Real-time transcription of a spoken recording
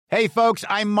Hey, folks,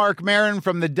 I'm Mark Maron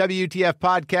from the WTF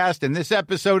Podcast, and this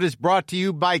episode is brought to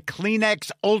you by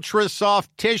Kleenex Ultra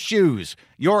Soft Tissues,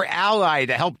 your ally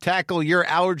to help tackle your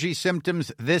allergy symptoms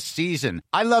this season.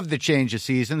 I love the change of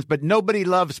seasons, but nobody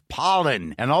loves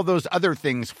pollen and all those other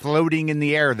things floating in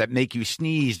the air that make you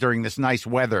sneeze during this nice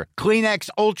weather. Kleenex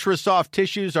Ultra Soft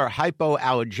Tissues are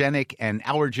hypoallergenic and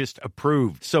allergist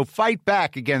approved, so fight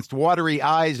back against watery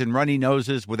eyes and runny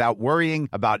noses without worrying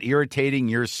about irritating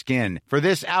your skin. For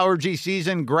this allergy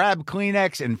season, grab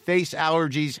Kleenex and face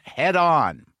allergies head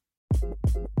on.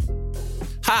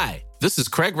 Hi, this is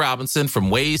Craig Robinson from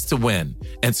Ways to Win,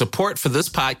 and support for this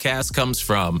podcast comes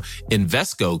from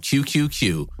Invesco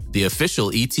QQQ, the official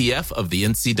ETF of the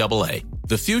NCAA.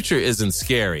 The future isn't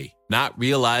scary. Not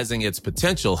realizing its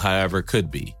potential, however, could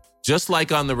be. Just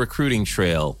like on the recruiting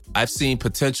trail, I've seen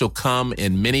potential come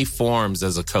in many forms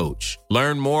as a coach.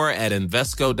 Learn more at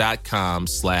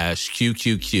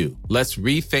Invesco.com/QQQ. Let's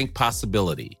rethink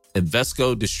possibility.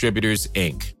 Invesco Distributors,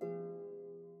 Inc.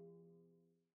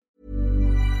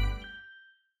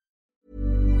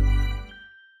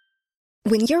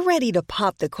 When you're ready to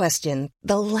pop the question,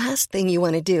 the last thing you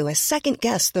want to do is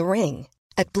second-guess the ring.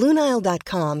 At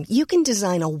BlueNile.com, you can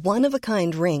design a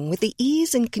one-of-a-kind ring with the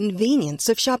ease and convenience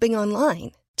of shopping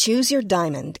online. Choose your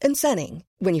diamond and setting.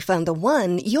 When you find the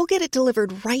one, you'll get it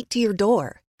delivered right to your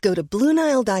door. Go to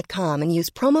BlueNile.com and use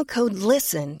promo code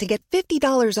LISTEN to get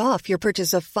 $50 off your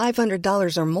purchase of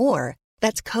 $500 or more.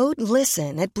 That's code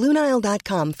LISTEN at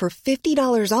BlueNile.com for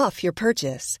 $50 off your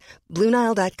purchase.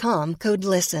 BlueNile.com, code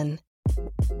LISTEN.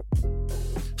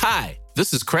 Hi,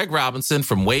 this is Craig Robinson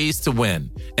from Ways to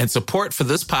Win, and support for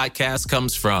this podcast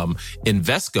comes from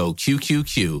Invesco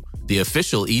QQQ, the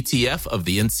official ETF of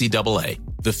the NCAA.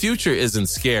 The future isn't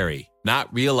scary.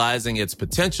 Not realizing its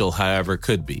potential, however,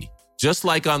 could be. Just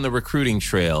like on the recruiting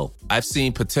trail, I've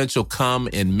seen potential come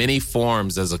in many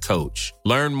forms as a coach.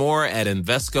 Learn more at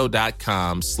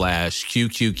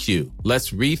Invesco.com/QQQ. Let's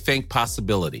rethink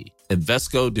possibility.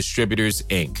 Invesco Distributors,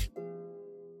 Inc.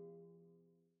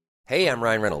 Hey, I'm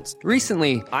Ryan Reynolds.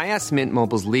 Recently, I asked Mint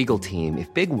Mobile's legal team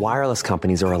if big wireless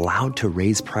companies are allowed to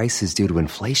raise prices due to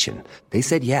inflation. They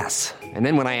said yes. And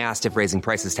then when I asked if raising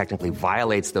prices technically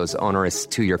violates those onerous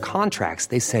two-year contracts,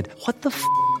 they said, "What the f***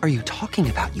 are you talking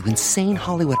about, you insane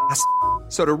Hollywood ass?"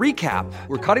 So to recap,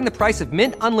 we're cutting the price of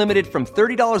Mint Unlimited from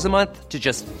 $30 a month to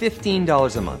just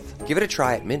 $15 a month. Give it a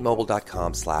try at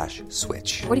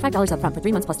mintmobile.com/switch. $45 up front for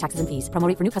 3 months plus taxes and fees. Promo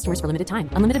rate for new customers for limited time.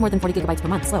 Unlimited more than 40 gigabytes per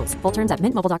month. Slows full terms at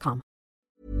mintmobile.com.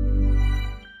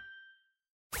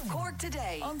 Cork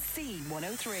today on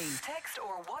C103. Text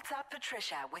or WhatsApp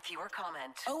Patricia with your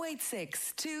comment.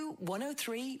 0862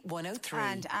 103 103.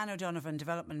 And Anne O'Donovan,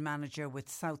 Development Manager with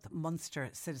South Munster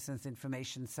Citizens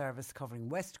Information Service, covering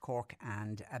West Cork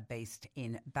and based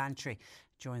in Bantry,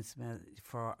 joins me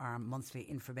for our monthly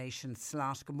information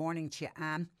slot. Good morning to you,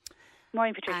 Anne.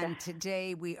 Morning, Patricia. And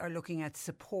today we are looking at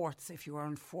supports if you are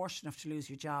unfortunate enough to lose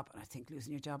your job. And I think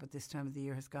losing your job at this time of the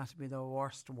year has got to be the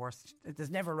worst. There's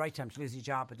never a right time to lose your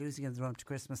job, but losing in the run up to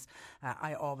Christmas,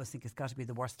 I always think it's got to be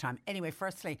the worst time. Anyway,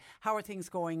 firstly, how are things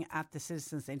going at the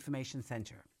Citizens Information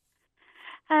Centre?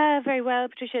 Very well,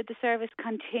 Patricia. The service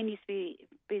continues to be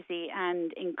busy,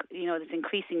 and there's an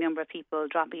increasing number of people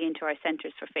dropping into our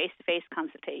centres for face-to-face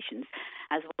consultations,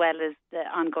 as well as the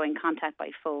ongoing contact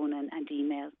by phone and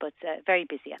email. But very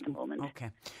busy at the moment.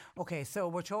 Okay. So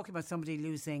we're talking about somebody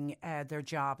losing their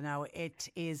job. Now, it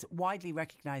is widely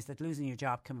recognised that losing your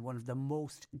job can be one of the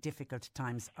most difficult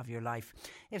times of your life.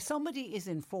 If somebody is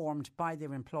informed by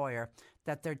their employer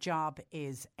that their job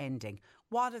is ending,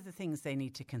 what are the things they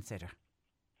need to consider?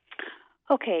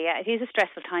 Okay, yeah, it is a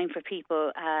stressful time for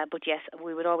people, but yes,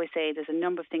 we would always say there's a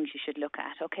number of things you should look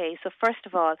at. Okay, so first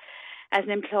of all, as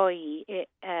an employee,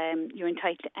 you're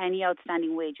entitled to any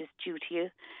outstanding wages due to you,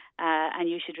 and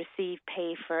you should receive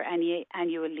pay for any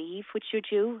annual leave which you're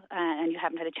due and you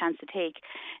haven't had a chance to take.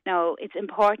 Now, it's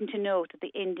important to note that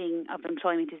the ending of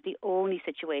employment is the only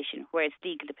situation where it's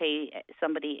legal to pay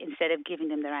somebody instead of giving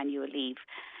them their annual leave.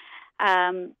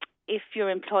 If your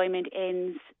employment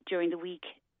ends during the week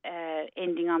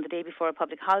ending on the day before a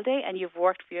public holiday and you've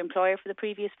worked for your employer for the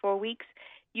previous 4 weeks,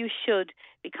 you should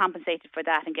be compensated for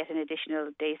that and get an additional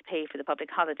day's pay for the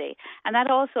public holiday. And that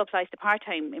also applies to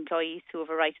part-time employees who have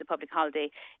a right to the public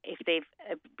holiday if they've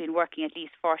been working at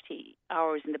least 40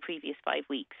 hours in the previous 5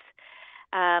 weeks.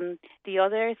 The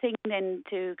other thing then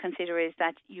to consider is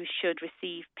that you should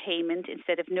receive payment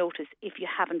instead of notice if you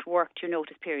haven't worked your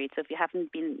notice period. So if you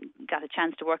haven't got a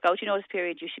chance to work out your notice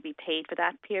period, you should be paid for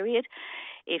that period.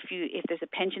 If there's a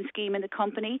pension scheme in the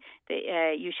company,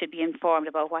 you should be informed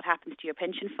about what happens to your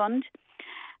pension fund.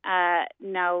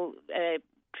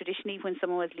 traditionally when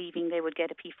someone was leaving, they would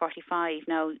get a P45.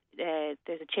 Now, there's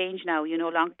a change now. You no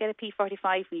longer get a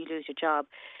P45 when you lose your job.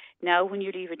 Now, when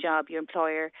you leave a job, your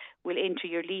employer will enter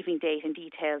your leaving date and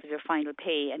details of your final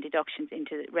pay and deductions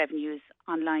into the Revenue's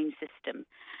online system.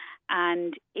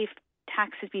 And if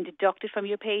tax has been deducted from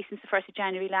your pay since the 1st of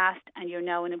January last and you're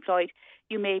now unemployed,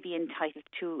 you may be entitled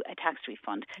to a tax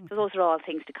refund. Okay. So those are all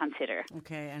things to consider.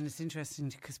 Okay, and it's interesting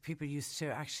because people used to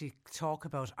actually talk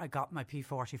about, I got my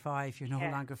P45, you no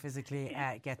longer physically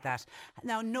get that.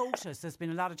 Now, notice, there's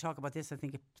been a lot of talk about this, I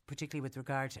think, particularly with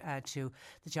regard to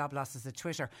the job losses at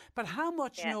Twitter. But how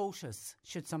much notice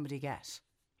should somebody get?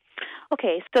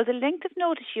 Okay, so the length of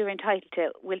notice you're entitled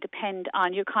to will depend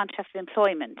on your contract of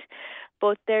employment,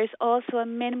 but there's also a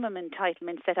minimum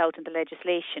entitlement set out in the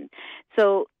legislation.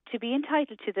 So to be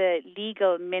entitled to the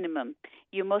legal minimum,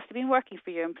 you must have been working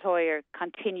for your employer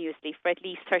continuously for at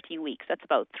least 13 weeks. That's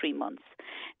about 3 months.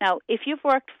 Now, if you've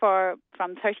worked from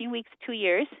 13 weeks to 2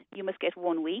 years, you must get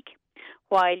 1 week,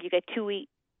 while you get 2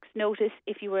 weeks notice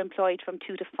if you were employed from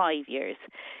 2 to 5 years.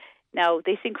 Now,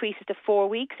 this increases to 4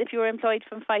 weeks if you were employed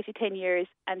from 5 to 10 years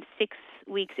and 6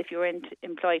 weeks if you were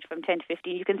employed from 10 to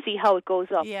 15. You can see how it goes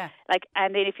up. Yeah.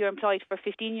 And then if you're employed for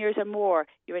 15 years or more,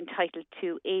 you're entitled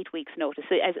to 8 weeks' notice.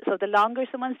 So the longer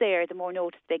someone's there, the more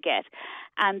notice they get.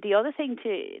 And the other thing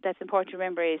that's important to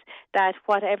remember is that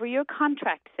whatever your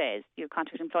contract says, your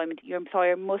contract of employment, your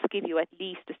employer must give you at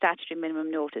least the statutory minimum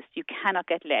notice. You cannot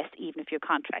get less, even if your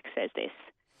contract says this.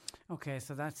 Okay,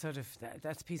 so that's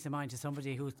that's peace of mind to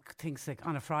somebody who thinks like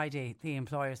on a Friday the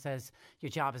employer says your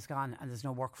job is gone and there's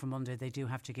no work for Monday. They do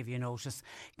have to give you notice.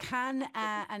 Can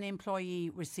an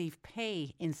employee receive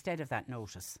pay instead of that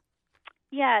notice?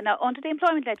 Yeah, now under the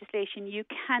employment legislation, you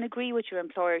can agree with your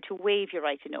employer to waive your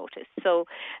right to notice. So,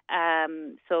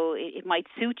 it might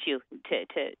suit you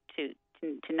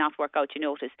to not work out your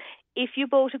notice. If you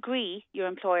both agree, your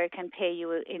employer can pay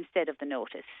you instead of the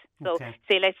notice. So,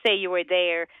 let's say you were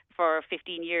there for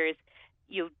 15 years,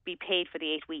 you'd be paid for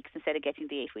the 8 weeks instead of getting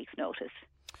the 8 weeks notice.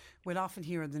 We'll often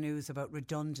hear in the news about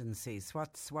redundancies.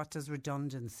 What does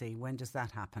redundancy, when does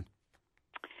that happen?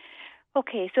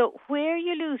 Okay, so where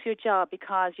you lose your job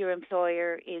because your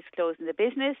employer is closing the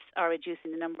business or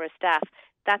reducing the number of staff,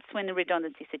 that's when a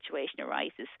redundancy situation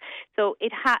arises. So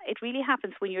it really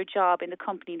happens when your job in the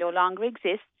company no longer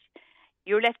exists,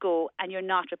 you're let go and you're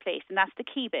not replaced. And that's the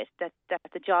key bit, that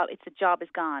the job is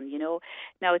gone, you know.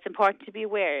 Now, it's important to be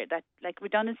aware that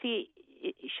redundancy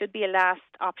it should be a last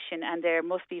option and there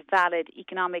must be valid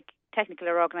economic, technical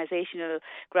or organisational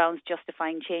grounds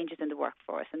justifying changes in the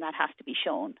workforce, and that has to be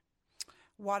shown.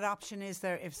 What option is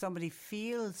there if somebody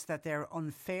feels that they're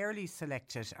unfairly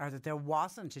selected or that there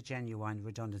wasn't a genuine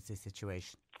redundancy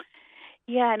situation?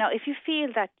 Yeah, now if you feel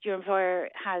that your employer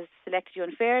has selected you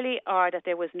unfairly or that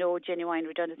there was no genuine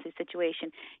redundancy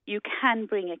situation, you can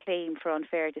bring a claim for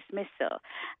unfair dismissal.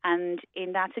 And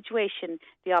in that situation,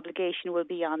 the obligation will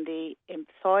be on the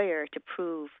employer to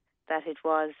prove that it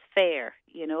was fair,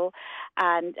 you know,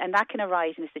 and that can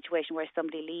arise in a situation where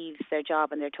somebody leaves their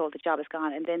job and they're told the job is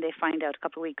gone, and then they find out a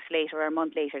couple of weeks later or a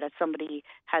month later that somebody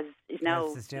is now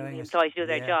employed to do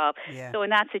their job. Yeah. So in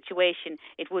that situation,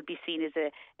 it would be seen as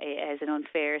an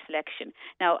unfair selection.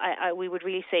 Now, we would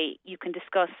really say you can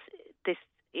discuss this.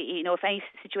 You know, if any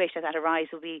situation like that arises,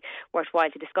 it will be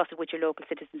worthwhile to discuss it with your local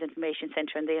Citizens Information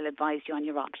Centre, and they'll advise you on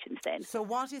your options then. So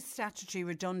what is statutory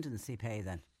redundancy pay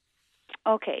then?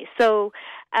 Okay, so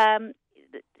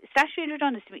statutory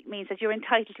redundancy means that you're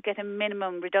entitled to get a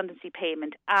minimum redundancy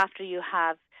payment after you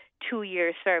have 2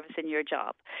 years service in your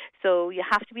job. So you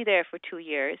have to be there for 2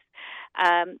 years.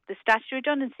 The statutory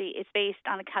redundancy is based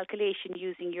on a calculation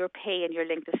using your pay and your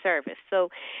length of service. So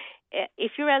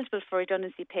if you're eligible for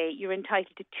redundancy pay, you're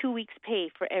entitled to 2 weeks' pay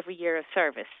for every year of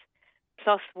service,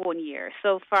 plus 1 year.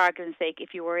 So for argument's sake,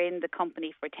 if you were in the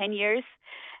company for 10 years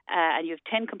and you have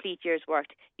 10 complete years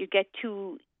worked, you get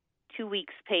two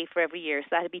weeks pay for every year. So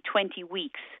that would be 20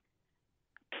 weeks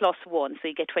plus 1. So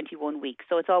you get 21 weeks.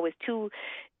 So it's always two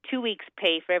weeks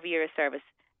pay for every year of service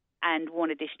and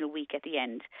 1 additional week at the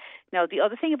end. Now, the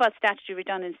other thing about statutory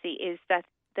redundancy is that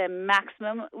the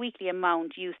maximum weekly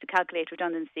amount used to calculate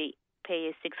redundancy pay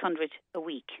is €600 a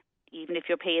week, even if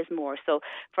your pay is more. So,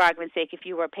 for argument's sake, if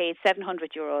you were paid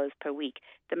 €700 per week,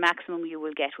 the maximum you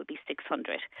will get would be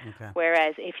 600. Okay.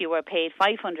 Whereas if you were paid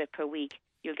 500 per week,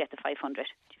 you'll get the 500.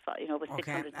 You know, with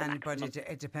 600 but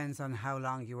it depends on how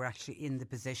long you were actually in the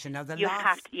position. Now,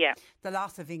 the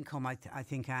loss of income, I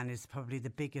think, Anne, is probably the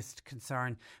biggest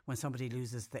concern when somebody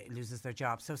loses their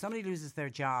job. So, if somebody loses their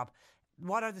job,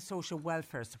 what are the social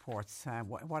welfare supports?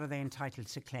 What are they entitled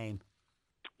to claim?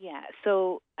 Yeah,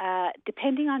 so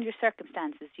depending on your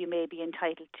circumstances, you may be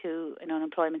entitled to an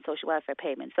unemployment social welfare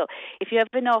payment. So if you have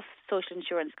enough social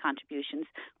insurance contributions,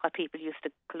 what people used to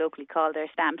colloquially call their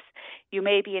stamps, you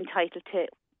may be entitled to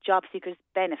job seekers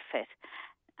benefit.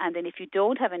 And then if you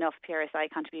don't have enough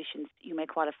PRSI contributions, you may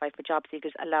qualify for job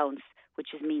seekers allowance, which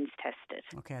is means tested.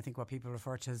 Okay, I think what people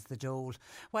refer to as the dole.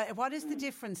 Well, what is the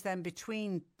difference then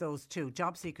between those two,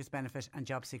 job seekers benefit and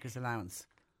job seekers allowance?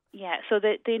 Yeah, so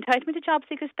the entitlement to job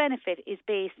seekers benefit is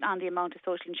based on the amount of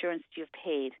social insurance that you've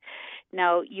paid.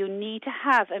 Now, you need to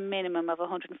have a minimum of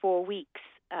 104 weeks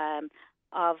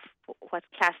of what's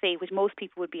Class A, which most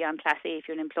people would be on Class A if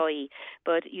you're an employee,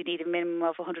 but you need a minimum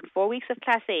of 104 weeks of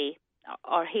Class A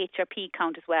or HRP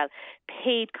count as well,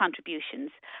 paid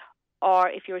contributions. Or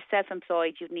if you're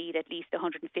self-employed, you need at least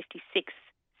 156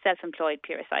 self-employed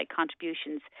PRSI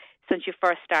contributions since you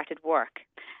first started work.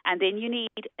 And then you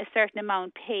need a certain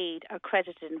amount paid or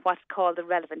credited in what's called the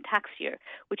relevant tax year,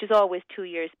 which is always 2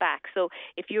 years back. So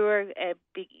if you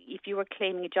were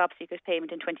claiming a job seekers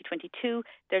payment in 2022,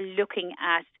 they're looking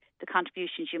at the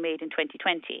contributions you made in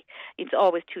 2020. It's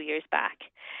always 2 years back.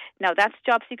 Now, that's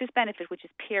job seekers benefit, which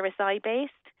is PRSI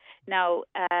based. Now,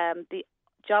 the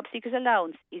job seekers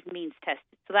allowance is means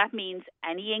tested. So that means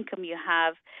any income you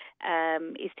have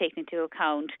is taken into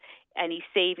account. Any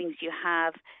savings you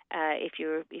have, if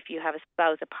you have a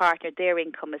spouse, a partner, their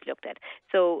income is looked at.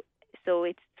 So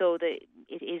it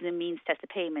is a means tested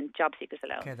payment, job seekers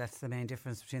allowance. Okay, that's the main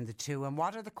difference between the two. And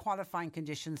what are the qualifying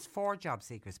conditions for job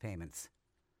seekers payments?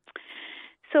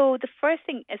 So the first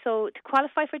thing, to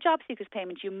qualify for job seekers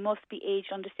payment, you must be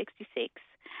aged under 66.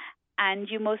 And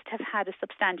you must have had a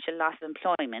substantial loss of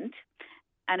employment.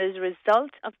 And as a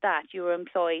result of that, you were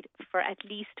employed for at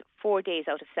least 4 days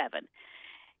out of 7.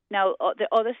 Now, the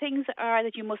other things are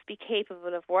that you must be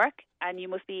capable of work and you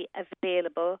must be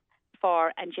available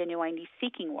for and genuinely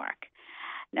seeking work.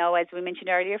 Now, as we mentioned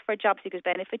earlier, for job seekers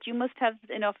benefit, you must have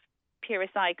enough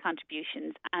PRSI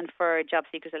contributions, and for job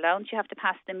seekers allowance, you have to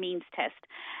pass the means test.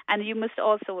 And you must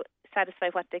also satisfy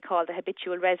what they call the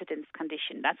habitual residence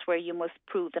condition. That's where you must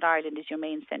prove that Ireland is your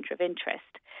main centre of interest.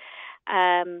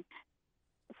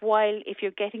 While if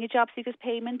you're getting a job seekers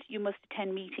payment, you must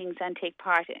attend meetings and take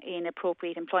part in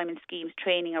appropriate employment schemes,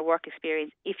 training or work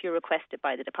experience if you're requested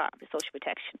by the Department of Social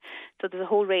Protection. So there's a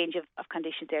whole range of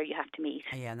conditions there you have to meet.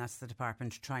 Yeah, and that's the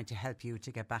department trying to help you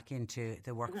to get back into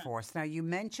the workforce. Now, you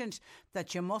mentioned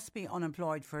that you must be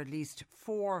unemployed for at least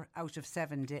 4 out of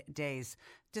 7 days.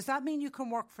 Does that mean you can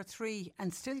work for 3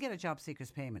 and still get a job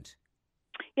seekers payment?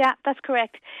 Yeah, that's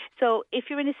correct. So if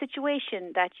you're in a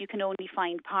situation that you can only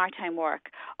find part-time work,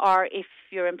 or if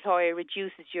your employer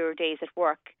reduces your days at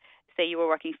work, say you were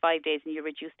working 5 days and you're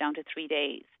reduced down to 3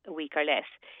 days a week or less,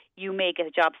 you may get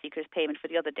a job seekers payment for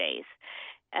the other days.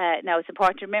 Now, it's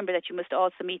important to remember that you must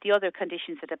also meet the other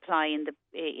conditions that apply in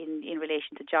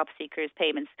relation to job seekers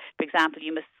payments. For example,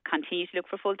 you must continue to look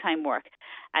for full-time work,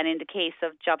 and in the case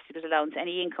of job seekers allowance,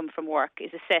 any income from work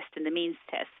is assessed in the means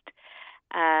test.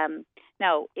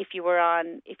 Now, if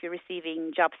you're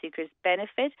receiving job seekers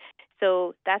benefit,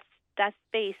 so that's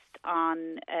based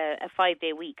on a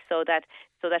 5-day week, so that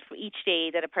for each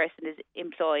day that a person is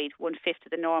employed, 1/5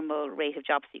 of the normal rate of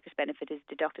job seekers benefit is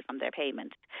deducted from their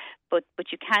payment. But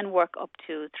you can work up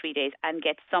to 3 days and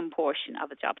get some portion of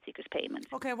a job seekers payment.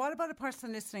 Okay, what about a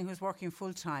person listening who's working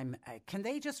full time? Can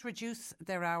they just reduce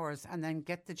their hours and then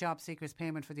get the job seekers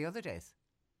payment for the other days?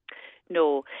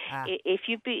 No. If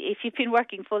you've been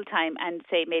working full time and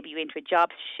say maybe you enter a job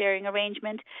sharing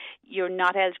arrangement, you're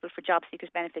not eligible for job seekers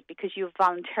benefit because you've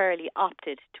voluntarily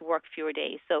opted to work fewer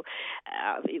days, so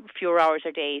fewer hours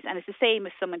or days. And it's the same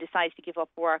if someone decides to give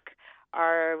up work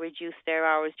or reduce their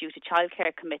hours due to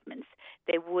childcare commitments.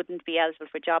 They wouldn't be eligible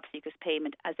for job seekers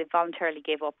payment as they voluntarily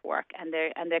gave up work, and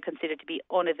they're considered to be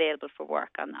unavailable for work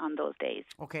on those days.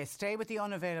 Okay, stay with the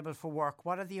unavailable for work.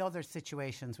 What are the other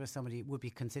situations where somebody would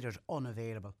be considered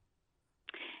unavailable?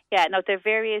 Yeah, now there are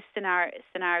various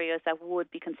scenarios that would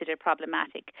be considered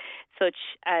problematic, such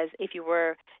as if you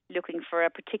were looking for a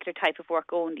particular type of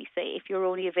work only. Say, if you're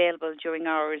only available during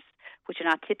hours which are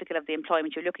not typical of the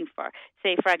employment you're looking for.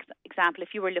 Say, for example, if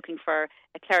you were looking for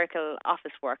a clerical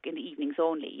office work in the evenings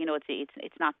only,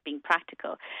 it's not being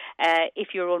practical. If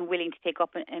you're unwilling to take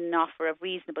up an offer of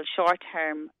reasonable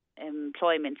short-term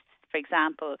employment, for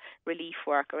example, relief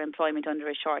work or employment under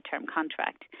a short-term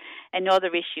contract. Another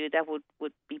issue that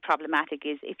would be problematic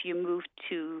is if you move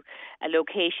to a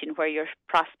location where your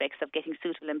prospects of getting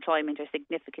suitable employment are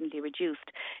significantly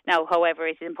reduced. Now, however,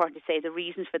 it is important to say the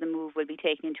reasons for the move will be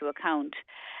taken into account.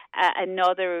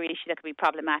 Another issue that could be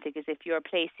problematic is if you're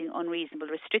placing unreasonable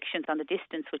restrictions on the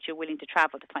distance which you're willing to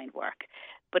travel to find work.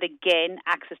 But again,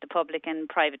 access to public and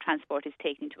private transport is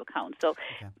taken into account. So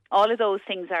all of those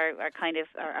things are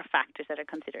factors that are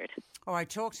considered. All right,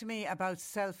 talk to me about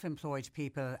self-employed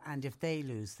people and if they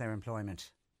lose their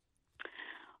employment.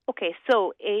 Okay,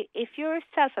 so if you're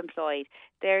self-employed,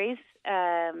 there is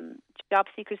job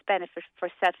seekers' benefit for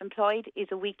self-employed is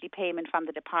a weekly payment from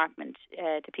the department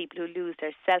to people who lose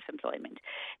their self-employment.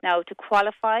 Now, to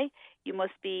qualify, you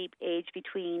must be aged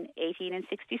between 18 and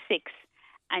 66,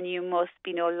 and you must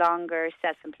be no longer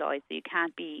self-employed, so you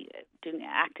can't be doing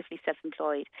actively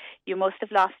self-employed. You must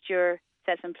have lost your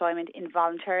self-employment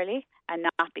involuntarily and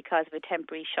not because of a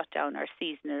temporary shutdown or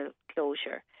seasonal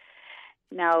closure.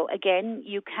 Now, again,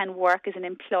 you can work as an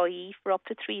employee for up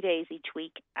to 3 days each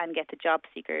week and get the job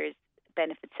seekers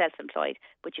benefit self-employed,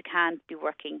 but you can't be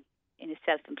working in a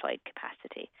self-employed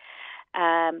capacity.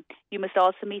 You must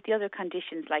also meet the other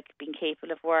conditions like being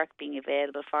capable of work, being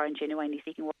available for and genuinely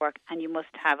seeking work, and you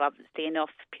must have obviously enough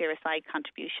PRSI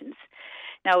contributions.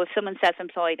 Now, if someone's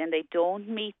self-employed and they don't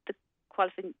meet the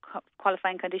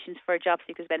qualifying conditions for job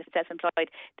seekers benefit self-employed,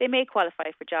 they may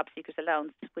qualify for job seekers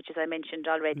allowance, which, as I mentioned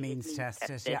already, means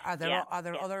tested. Yeah. Are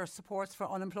there other supports for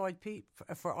unemployed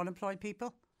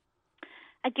people?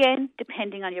 Again,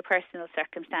 depending on your personal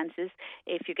circumstances,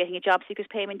 if you're getting a job seekers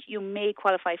payment, you may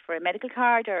qualify for a medical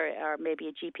card or maybe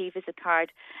a GP visit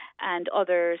card and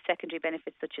other secondary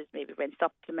benefits such as maybe rent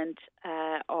supplement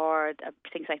or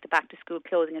things like the back to school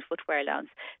clothing and footwear allowance.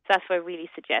 So that's why I really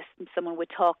suggest someone would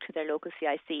talk to their local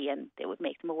CIC and they would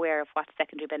make them aware of what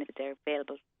secondary benefits are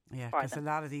available. Yeah, because a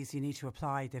lot of these you need to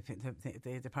apply.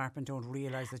 The department don't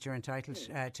realise that you're entitled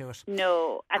to it.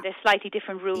 No, and there's slightly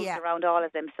different rules around all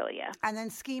of them, so yeah. And then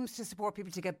schemes to support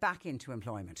people to get back into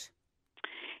employment.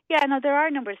 Yeah, no, there are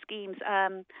a number of schemes.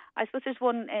 I suppose there's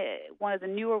one of the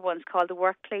newer ones called the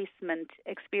Work Placement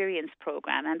Experience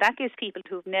Programme, and that gives people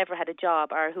who've never had a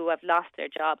job or who have lost their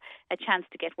job a chance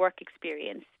to get work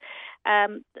experience.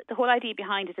 The whole idea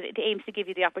behind it is that it aims to give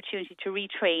you the opportunity to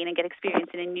retrain and get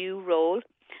experience in a new role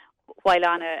while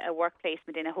on a work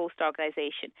placement in a host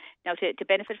organisation. Now, to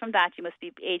benefit from that, you must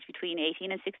be aged between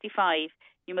 18 and 65.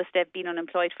 You must have been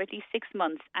unemployed for at least 6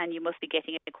 months, and you must be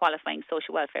getting a qualifying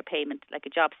social welfare payment, like a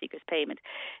job seeker's payment.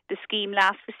 The scheme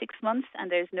lasts for 6 months,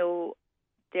 and there is no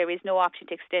option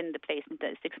to extend the placement.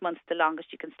 6 months is the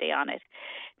longest you can stay on it.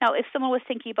 Now, if someone was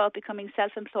thinking about becoming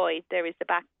self-employed, there is the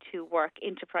Back to Work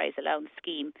Enterprise Allowance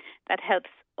Scheme that helps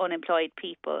unemployed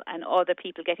people and other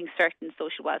people getting certain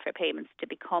social welfare payments to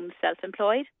become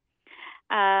self-employed.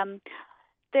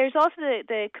 There's also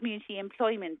the Community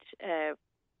Employment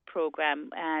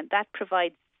Programme, and that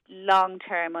provides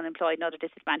long-term unemployed and other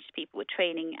disadvantaged people with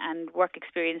training and work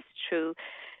experience through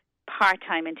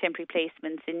part-time and temporary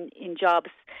placements in jobs,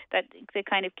 that the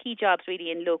kind of key jobs really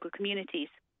in local communities.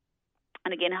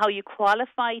 And again, how you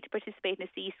qualify to participate in a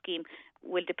C scheme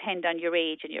will depend on your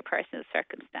age and your personal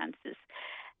circumstances.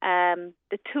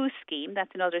 The TWO scheme,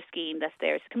 that's another scheme that's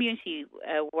there. It's a community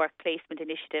work placement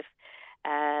initiative.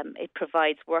 It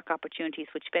provides work opportunities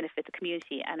which benefit the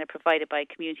community and are provided by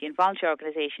community and volunteer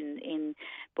organisations in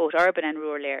both urban and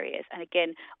rural areas. And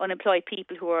again, unemployed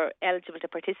people who are eligible to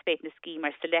participate in the scheme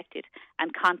are selected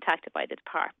and contacted by the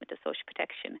Department of Social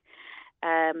Protection.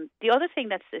 The other thing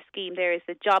that's the scheme there is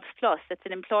the Jobs Plus. That's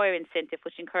an employer incentive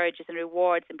which encourages and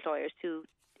rewards employers to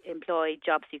employ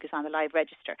job seekers on the live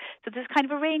register. So there's kind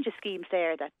of a range of schemes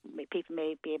there that people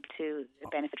may be able to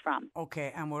benefit from.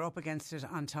 Okay, and we're up against it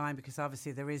on time because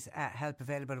obviously there is help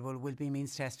available, will be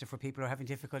means tested for people who are having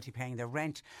difficulty paying their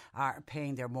rent or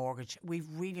paying their mortgage. We've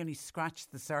really only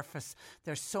scratched the surface.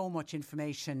 There's so much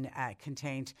information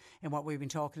contained in what we've been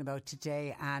talking about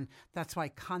today, and that's why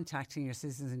contacting your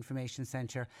Citizens Information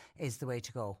Centre is the way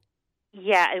to go.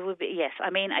 Yeah, it would be. Yes, I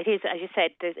mean it is. As you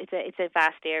said, it's a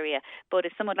vast area. But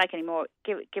if someone would like any more,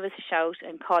 give us a shout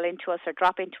and call into us or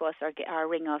drop into us or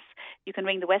ring us. You can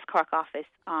ring the West Cork office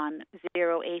on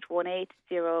 0818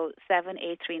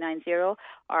 078390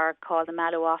 or call the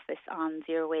Mallow office on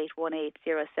 0818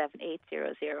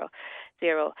 078000.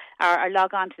 Or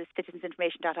log on to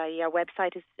citizensinformation.ie. Our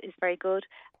website is very good.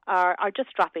 Or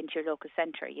just drop into your local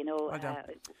centre. You know. Well done.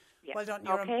 Yeah. Well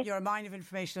done. You're a mine of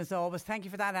information as always. Thank you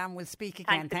for that, Anne. We'll speak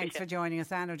again. Thanks for joining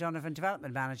us. Anne O'Donovan,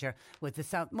 Development Manager with the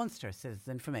South Munster Citizens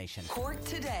Information. Cork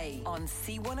Today on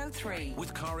C103.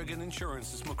 With Corrigan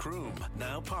Insurance's Macroom,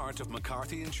 now part of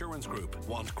McCarthy Insurance Group.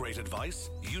 Want great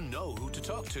advice? You know who to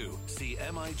talk to.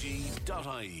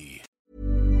 CMIG.ie.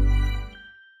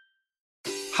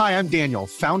 Hi, I'm Daniel,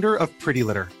 founder of Pretty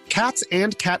Litter. Cats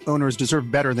and cat owners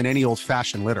deserve better than any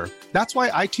old-fashioned litter. That's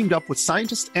why I teamed up with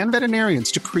scientists and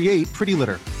veterinarians to create Pretty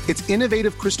Litter. Its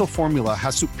innovative crystal formula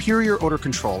has superior odor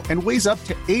control and weighs up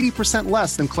to 80%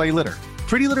 less than clay litter.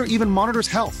 Pretty Litter even monitors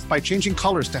health by changing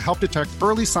colors to help detect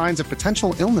early signs of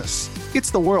potential illness.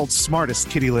 It's the world's smartest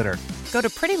kitty litter. Go to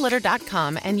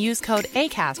prettylitter.com and use code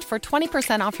ACAST for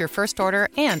 20% off your first order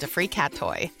and a free cat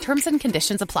toy. Terms and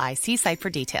conditions apply. See site for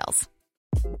details.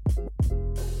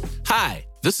 Hi,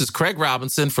 this is Craig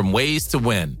Robinson from Ways to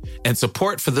Win, and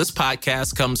support for this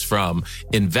podcast comes from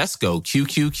Invesco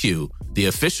QQQ, the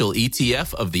official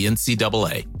ETF of the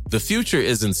NCAA. The future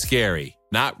isn't scary.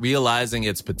 Not realizing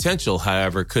its potential,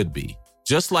 however, could be.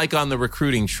 Just like on the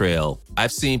recruiting trail,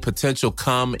 I've seen potential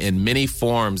come in many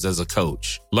forms as a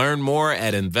coach. Learn more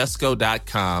at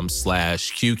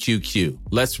Invesco.com/QQQ.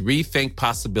 Let's rethink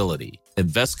possibility.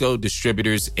 Invesco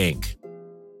Distributors, Inc.